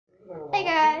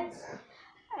guys,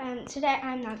 today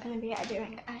I'm not going to be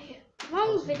doing a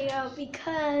long video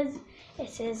because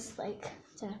it is like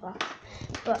 10 o'clock,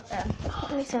 but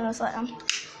let me turn this light on.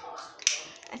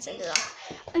 I turned it off.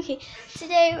 Okay,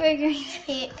 today we're going to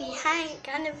be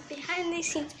behind the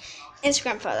scenes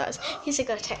Instagram photos. You should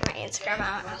go check my Instagram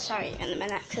out. I'll show you in a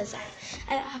minute because I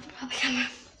don't have a proper camera.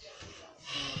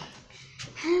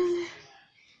 And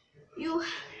you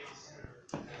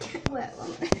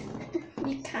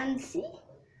can see.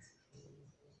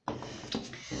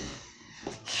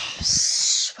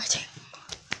 Sweating.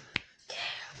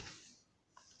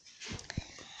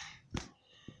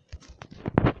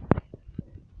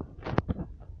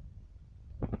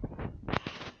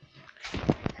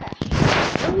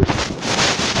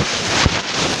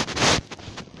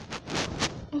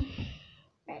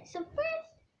 Right, so first,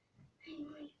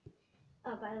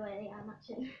 oh, by the way, I'm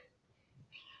matching.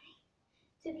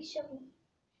 To be showing.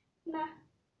 Nah.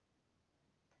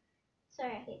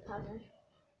 Sorry, I keep pausing.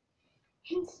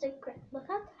 Instagram. Look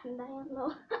how tanned I am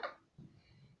though.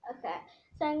 Okay,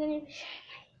 so I'm going to be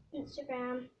showing my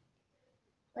Instagram,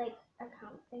 like,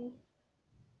 account thing.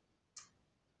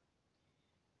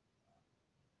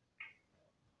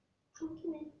 Come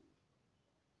in.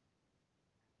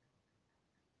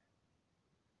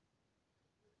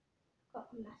 Got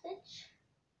a message.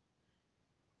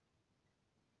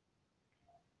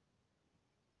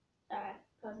 Sorry,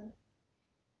 pausing.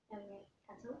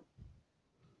 Cancel.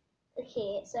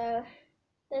 Okay, so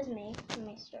there's me and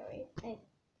my story.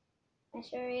 My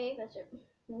story was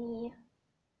me.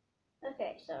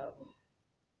 Okay, so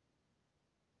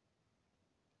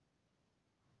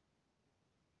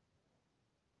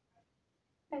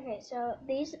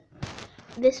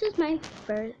this was my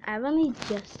first. I've only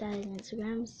just started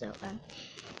Instagram, so I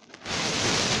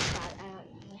don't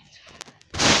know yet.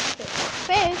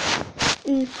 Okay,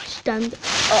 first, stand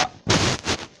up.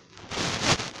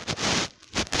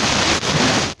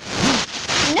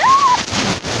 No.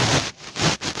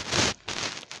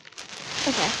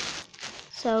 Okay,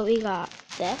 so we got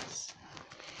this.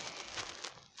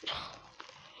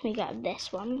 We got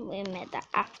this one. We made that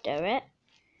after it.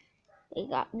 We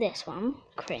got this one,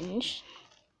 cringe.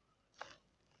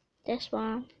 This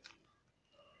one.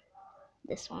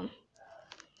 This one.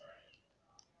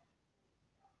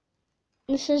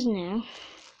 This is new.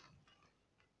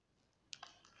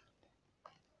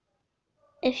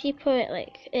 If you put it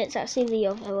like, it's actually the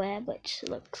other way, which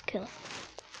looks cool.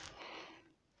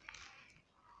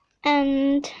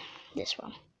 And this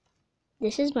one.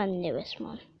 This is my newest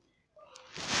one.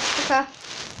 Okay.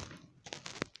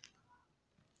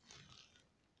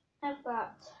 I've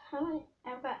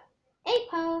got 8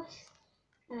 posts,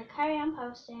 and I carry on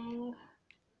posting.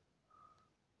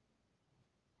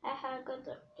 I had a good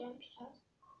look, James Charles.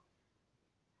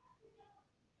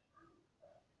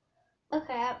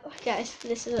 Okay, guys,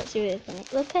 this is what's really funny.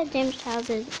 Look at James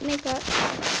Charles' makeup.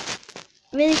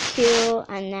 Really cool,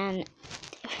 and then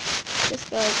this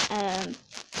goes, crap.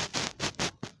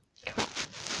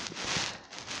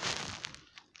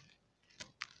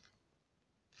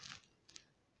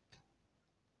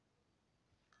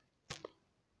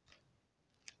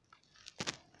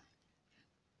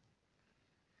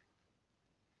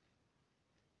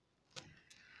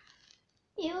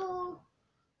 You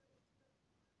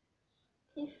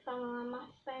can follow my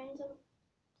friends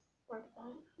work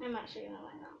phone. I'm actually gonna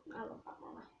lie now. I love that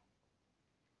mama.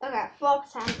 Okay,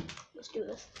 4%. Let's do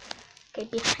this. Okay,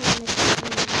 behind the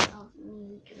scenes of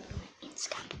me doing my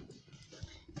Instagram.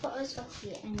 Photos of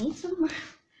you. I need some more.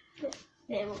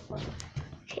 There we go.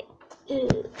 Okay.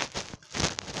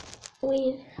 We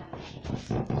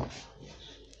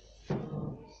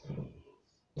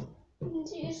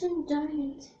do some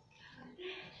diamonds.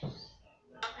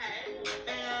 Okay,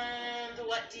 and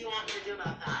what do you want me to do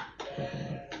about that? Okay.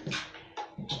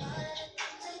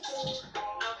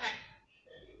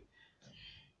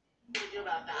 What do you do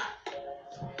about that?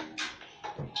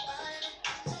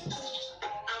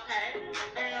 Okay,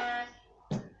 and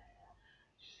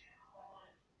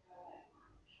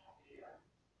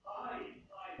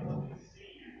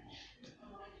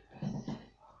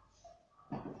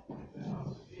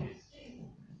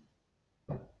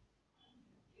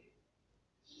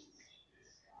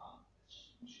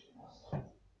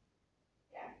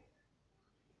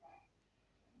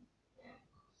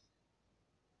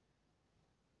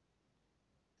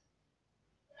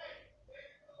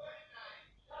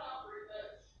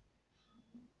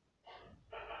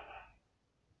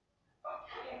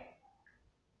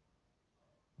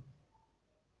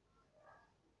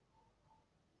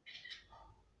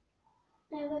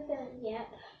Never done yet.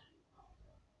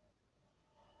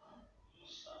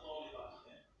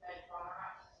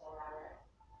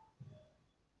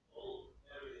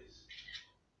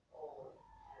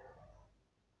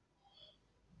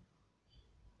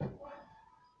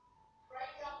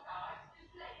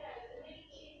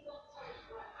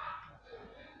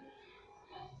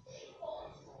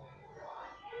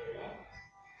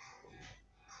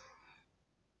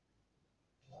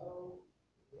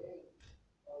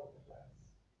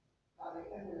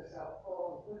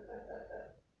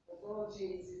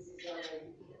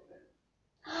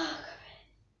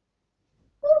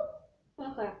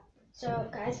 So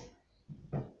guys,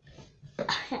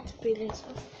 I had to breathe in so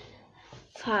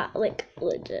fat, like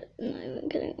legit, not even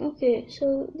kidding. Okay,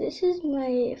 so this is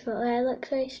my photo. I look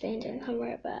very strange on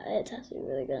camera, but it's actually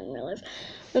really good in real life.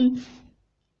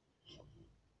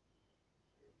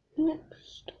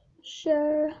 Next,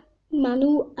 share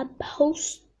Manu a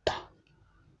post.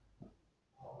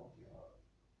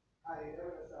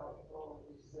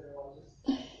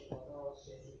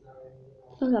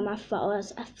 Look at my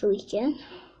photos are freaking.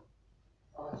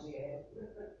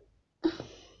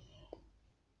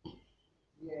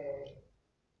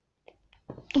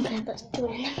 Okay, let's do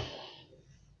it.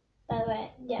 By the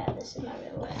way, yeah, this is my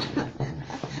real way.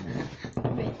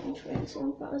 I'm really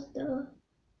influencing photos though.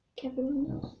 Everyone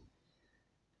knows.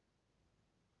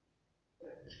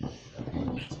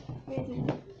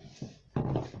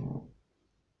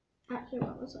 Actually,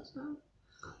 what was that sound?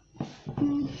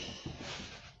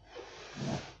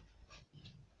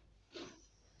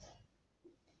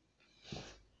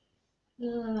 No,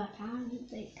 I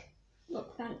can't like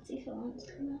look fancy for once.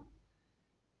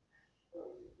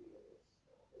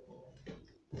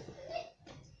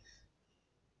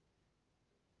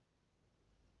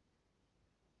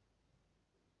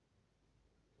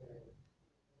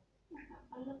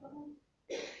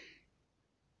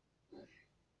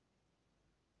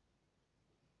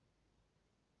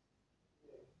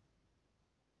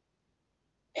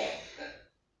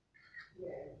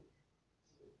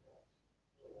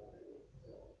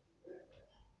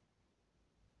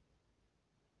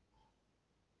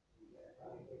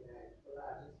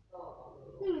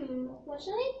 What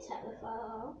should I tell the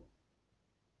photo?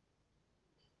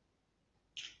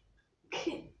 I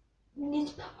need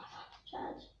to put my phone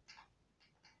on charge.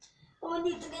 Oh, I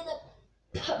need to get a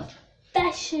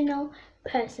professional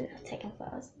person of taking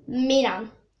photos. Me now.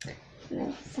 No,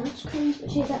 it sounds cringe, but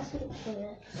she's actually good at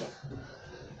it.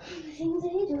 The things I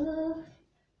do.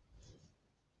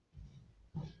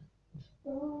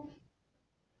 Oh,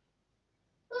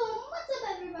 what's up,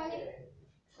 everybody?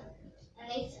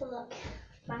 I need to look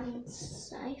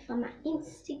fancy for my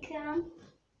Instagram.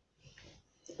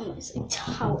 Oh, it's like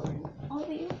towering. Oh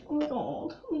my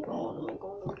god. Oh my god. Oh my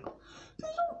god. Oh my god.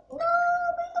 No,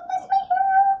 please don't mess my hair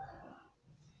up.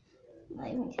 I'm not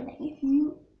even kidding. If you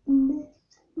miss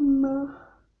my...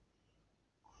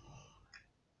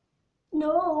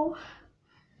 No.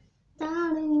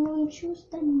 Darling, won't you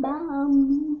stand by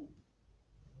me?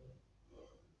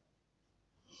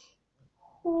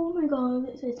 Oh my god,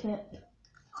 it's a tip.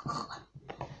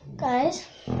 Guys,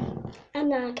 I'm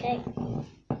not okay.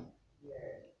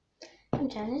 I'm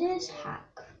trying to do this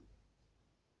hack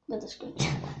with a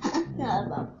screenshot. No,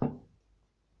 Bob.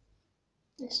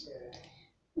 This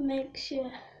makes you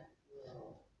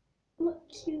look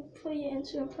cute for your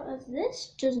Instagram photos.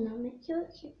 This does not make you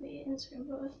look cute for your Instagram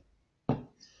photos.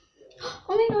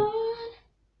 Oh my god.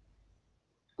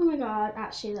 Oh my god,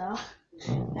 actually though.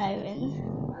 Not even.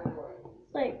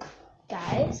 Like,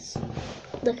 guys,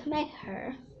 look at my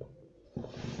hair.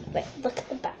 Wait, look at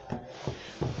the back.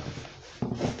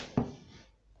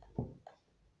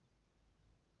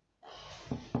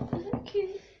 Isn't it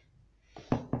cute?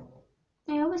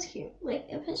 I know it's cute. Like,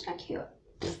 if it's not cute,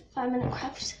 5-minute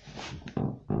crafts,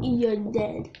 you're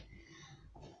dead.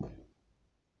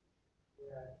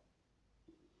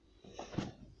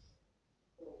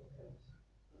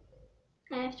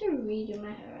 I have to redo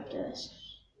my hair after this.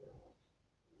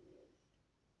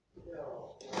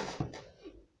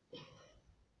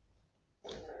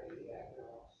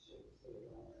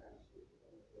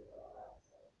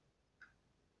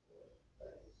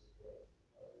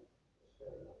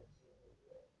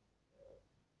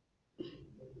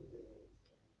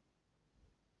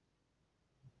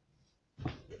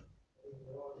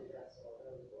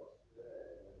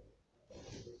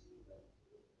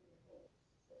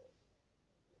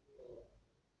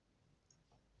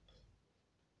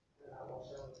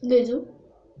 Lizu,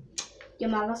 your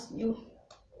mother's you.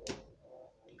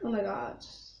 Oh my god.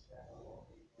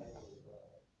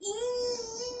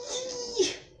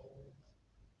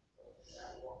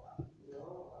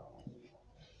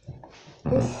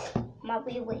 My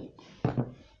real way.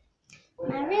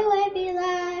 My real way be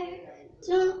like,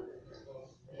 don't.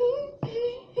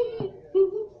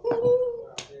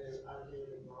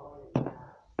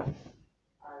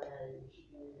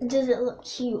 Does it look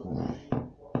cute?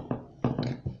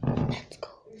 Let's go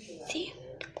see.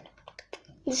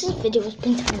 This is video has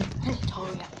been done in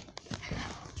tutorial.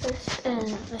 This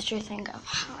is the true thing of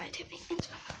how I do things.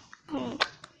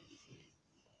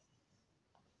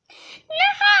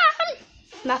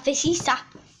 My fishysta.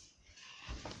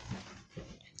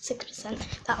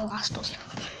 6%. That'll last us.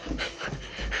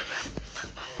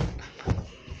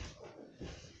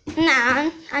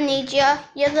 Nan, I need you.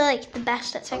 You're the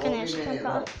best at taking Oh, Instagram yeah,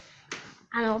 photos.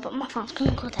 I know, but my phone's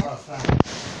gonna go dead. What's that?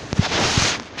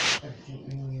 Everything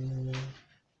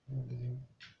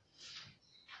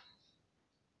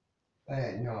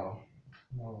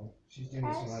no. She's doing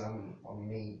Yes. something on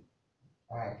me.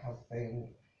 Like, I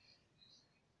think.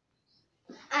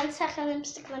 And second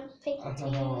Instagram I don't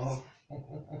photos. know.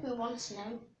 Who wants to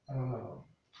know? I don't know.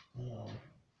 No.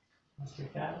 What's the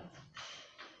cat?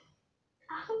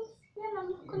 I'm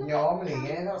not gonna. Normally,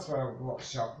 yeah, that's what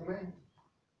shocked me.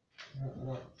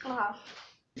 Wow.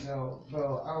 No,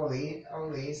 well,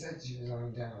 Oli said she was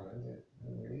on down,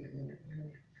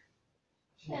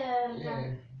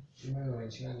 yeah. You remember when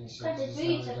she only said Because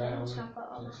she it's was really on down, different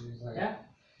Instagram so she was like, Yeah.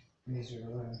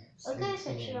 miserable and Okay, so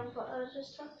sleepy she and- on photos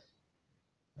just talk.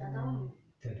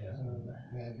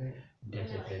 Maybe.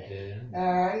 Da-da-da-da.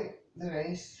 Alright, the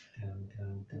race. Dun,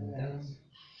 dun, dun, dun.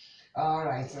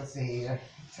 Alright, I'll see you.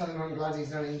 Tell him I'm glad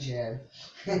he's not in jail.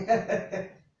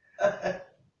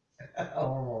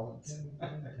 Oh,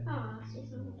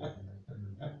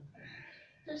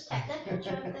 Just take the picture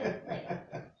of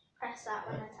the, press that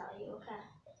when I tell you, okay?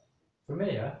 For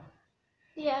me, yeah?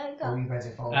 Yeah, oh, go. you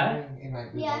better follow Eh? him. He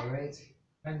might be Yeah. worried.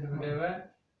 When do we do it?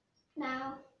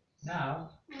 Now. Now?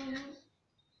 No.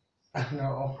 I don't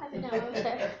know,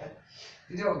 sir.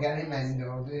 You don't get him in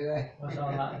though, do they? What's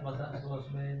that supposed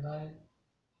to mean, like?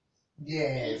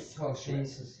 Yes, of course.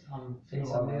 Jesus, Feet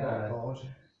on the earth. board.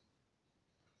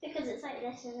 Because it's like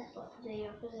this, isn't it? But the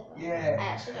opposite way. Yeah. I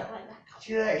actually don't like that.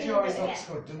 She always looks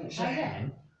good, doesn't she?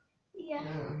 Again? Yeah.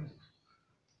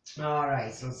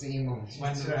 Alright, so I'll see you mum.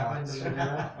 When do we do it?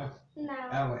 No.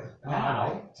 I will.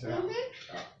 Now? Alright.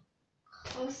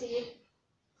 I'll see you.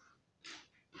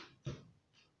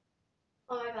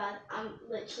 Oh my god, I'm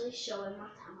literally showing my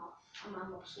tan off and my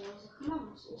muscles. Look at my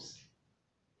muscles.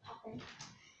 Popping.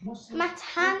 My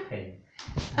tan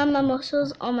and my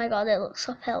muscles, oh my god, it looks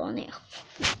so pale on here.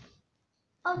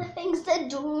 All the things they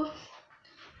do.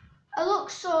 I look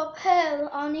so pale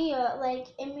on here, like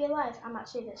in real life. I'm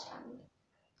actually this tanned.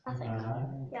 I think.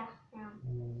 Yeah, I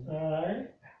am. Alright.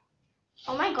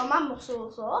 Oh my god, my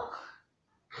muscles though.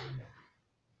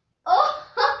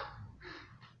 Oh!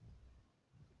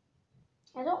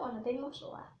 I don't want a big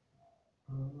muscle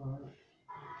there.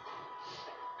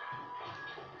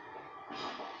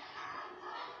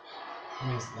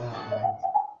 Where's that then?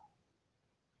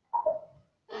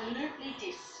 Absolutely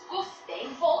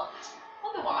disgusting, but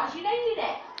otherwise you nailed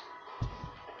it.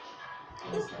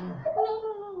 Where's that?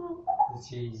 The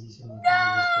cheesy something.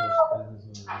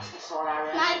 Actually saw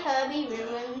our My Herbie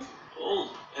ruined.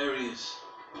 Oh, areas.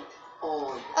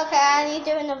 Oh, Okay, I need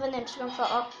to do another Instagram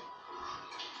photo.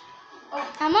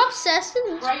 I'm obsessed with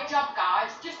this. great job, guys.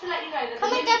 Just to let you know that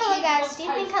Comment down below, guys. Do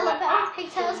you think I look better with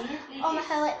pigtails or my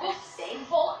hair like this? disgusting,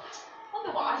 but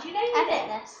otherwise you nailed I it.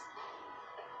 think this.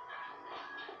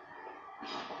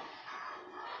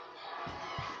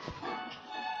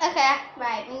 Okay,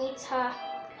 right, we need to.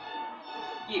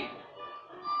 You,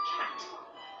 cat.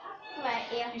 Right,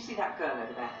 here. You see that girl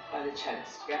over there by the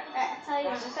chest, yeah? Right, I'll tell you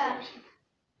That's what the I story. said.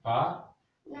 What?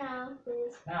 No,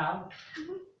 please. Now?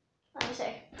 Let me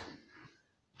see.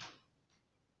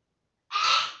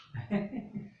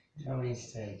 Tell me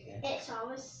to take it. It's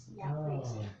always. Yeah, please.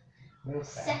 Oh. We'll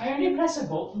see. I only press a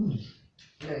button.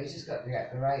 No, you just got to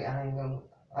get the right angle.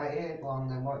 Right here, go on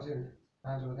then.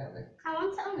 How do we get the I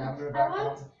want it on camera this. back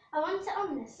on? I want it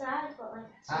on this side, but like.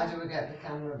 How do we get the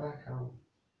camera back on?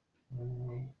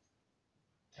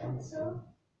 Cancel.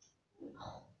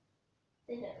 Oh,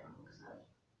 did it wrong, sorry.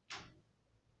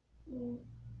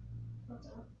 Hold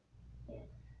on.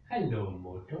 Hello,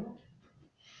 Moto.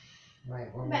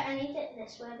 Right, one. Right, I need it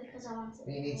this way because I want it.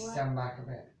 You need to this way. stand back a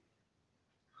bit.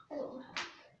 I don't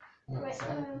know. That's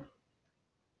Right, it.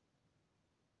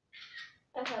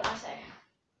 okay, that's it.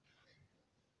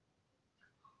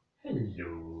 Hello,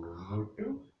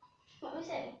 Moto. What was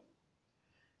it?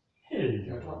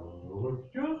 Hello,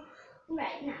 Moto.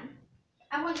 Right, now,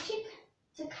 I want you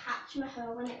to catch my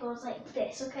hair when it goes like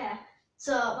this, okay?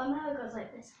 So, when my hair goes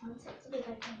like this, I want it to be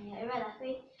like in here.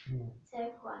 Ready? 3, 2,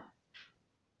 1.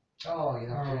 Oh, you're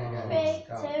not going to 3,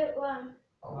 get it. 2, 1.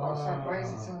 Oh, what's that? Why is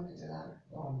it telling me to do that?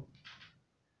 Go on.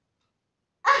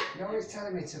 You're always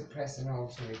telling me to press an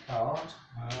alt to record.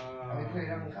 And we put it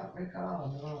on record.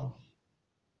 Oh.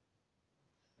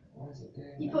 What is it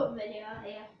doing? You now? put video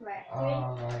here. Right,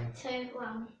 Oh, right. 3, 2,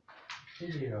 1.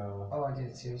 Hello. Oh, I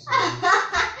did too.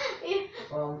 Sorry.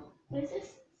 Well, What is this?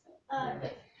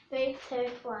 3, 2,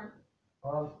 1.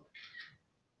 well,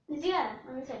 Yeah,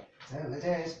 let me see. certainly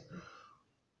did.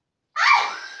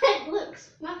 It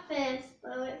looks my face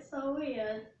though, it's so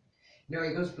weird. No,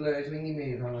 it goes blurred when you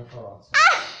move on a photo.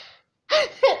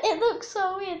 It looks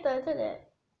so weird though, doesn't it?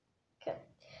 Okay,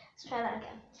 let's try that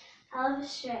again. I'll have a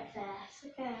straight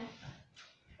face. Okay.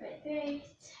 Right, 3,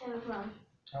 2, 1.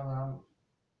 Hold on.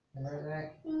 You ready?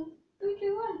 3,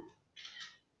 2, 1.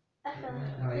 Okay.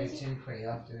 No, you're too quick.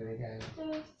 I'll have to do it again.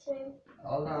 3, 2.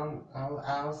 Hold on.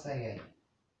 I'll say it.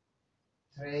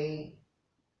 3,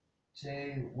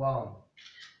 2, 1.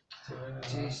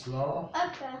 Too slow.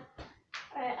 Okay.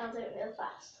 Alright, I'll do it real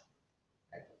fast.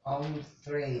 On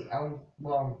 3. On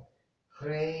 1.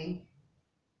 3,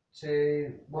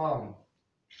 2, 1.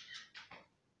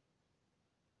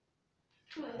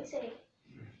 Let me see.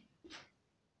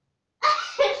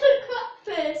 Look what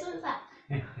first was that?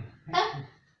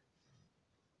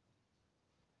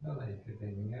 Not like the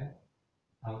thing, yeah.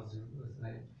 I was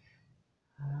like,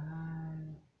 hi,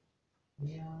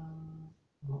 yeah,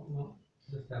 what,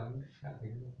 the sound, that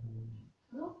thing.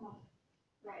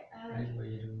 Right, Anyway,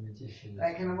 you're doing magician.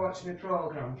 Hey, can I watch my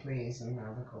programme, please, and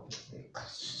have a cup of tea?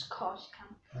 of course you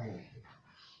can. Thank you.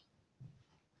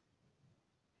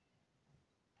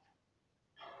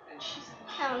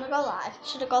 I want to go live.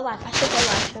 Should I go live? I should go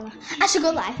live. Shouldn't I? I should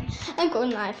go live. I'm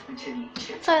going live.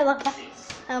 Sorry, look.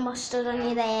 I almost stood on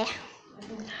you there.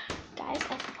 Guys,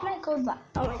 I think I might go live.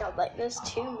 Oh my god, like there's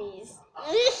 2 me's.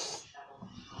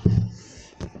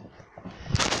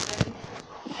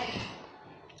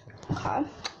 Okay,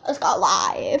 let's go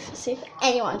live. See if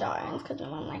anyone joins, because no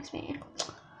one likes me.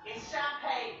 It's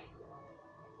champagne.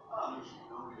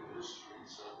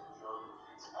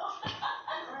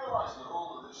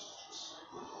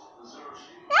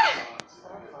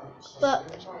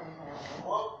 But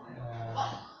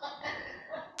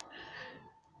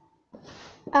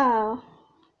oh,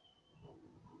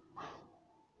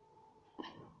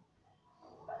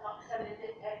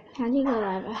 how do you go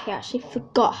live? I actually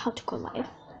forgot how to go live.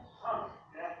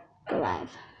 Go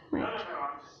live, right?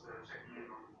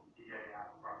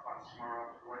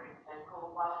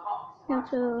 You have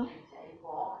to.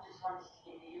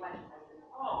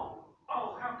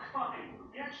 Oh, how kind.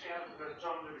 We actually have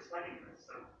John Lewis wedding list.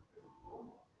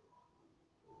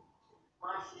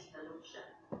 My sister Lucia,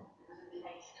 because of the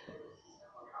extra sister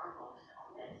on our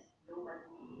on this, nobody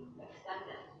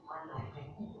extended my life.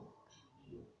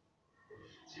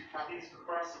 2 caddies for the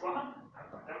price of 1. I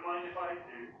don't mind if I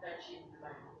do. Don't cheat the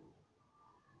moment.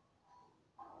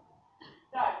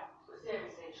 No, but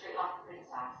seriously, treat like a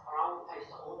princess, or I will post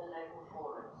to all the local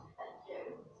forums that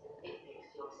you send dick pics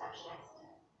to your receptionist.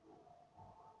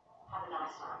 Have a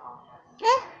nice night, Monica.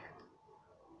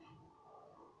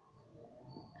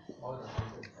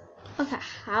 Okay,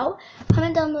 how?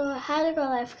 Comment down below how to go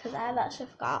live because I've actually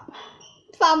forgot.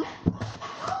 Fun.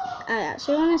 I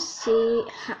actually want to see.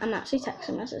 I'm actually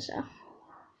texting my sister.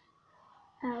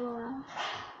 LOL.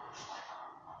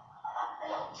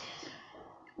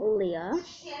 Leah.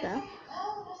 So,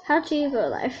 how do you go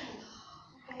live?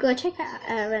 Go check out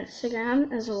our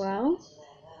Instagram as well.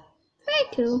 Very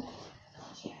cool.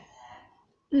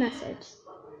 Message.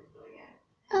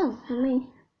 Oh, me.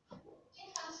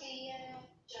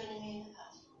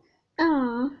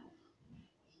 Aww.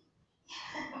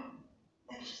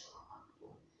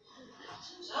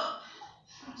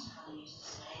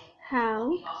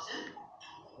 How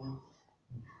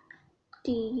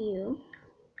do you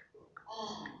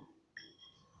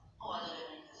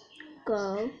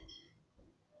go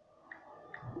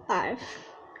live?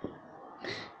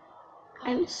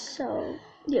 I'm so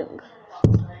young.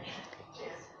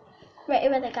 Right, you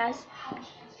ready, guys?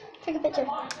 Take a picture.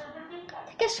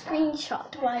 Take a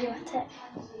screenshot while you're at it.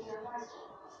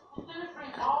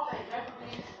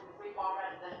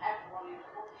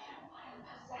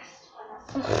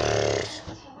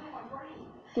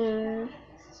 Boom,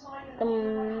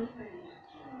 boom,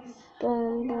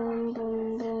 boom, boom,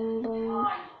 boom, boom, boom.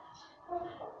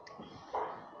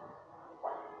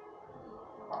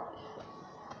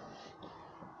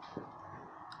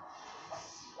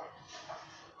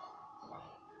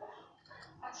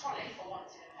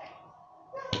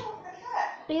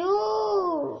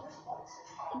 Ew.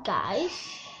 Guys,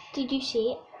 did you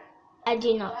see it? I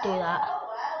did not do that.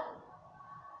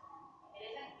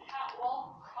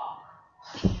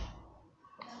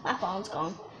 My phone's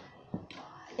gone.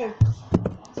 It's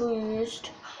bruised.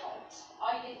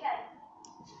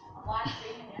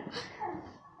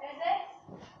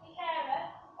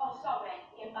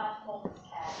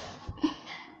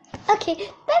 Okay,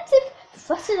 that's it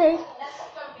for today.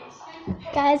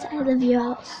 Guys, I love you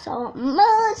all so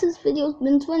much. This video's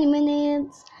been 20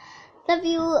 minutes. Love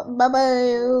you.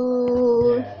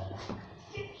 Bye-bye.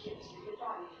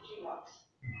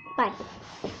 Bye.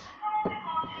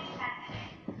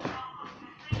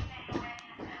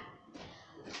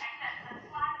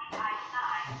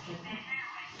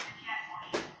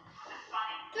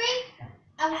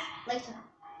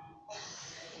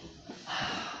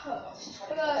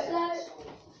 Right, like.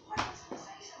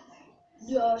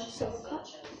 You're so cut.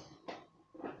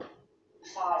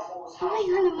 Oh my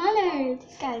god, the manners!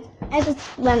 Guys, I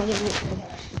just want to give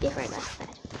you right back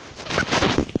side.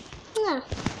 No.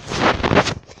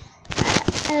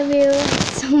 I love you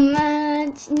so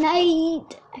much.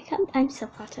 Night. I'm so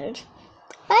flattered.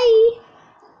 Bye.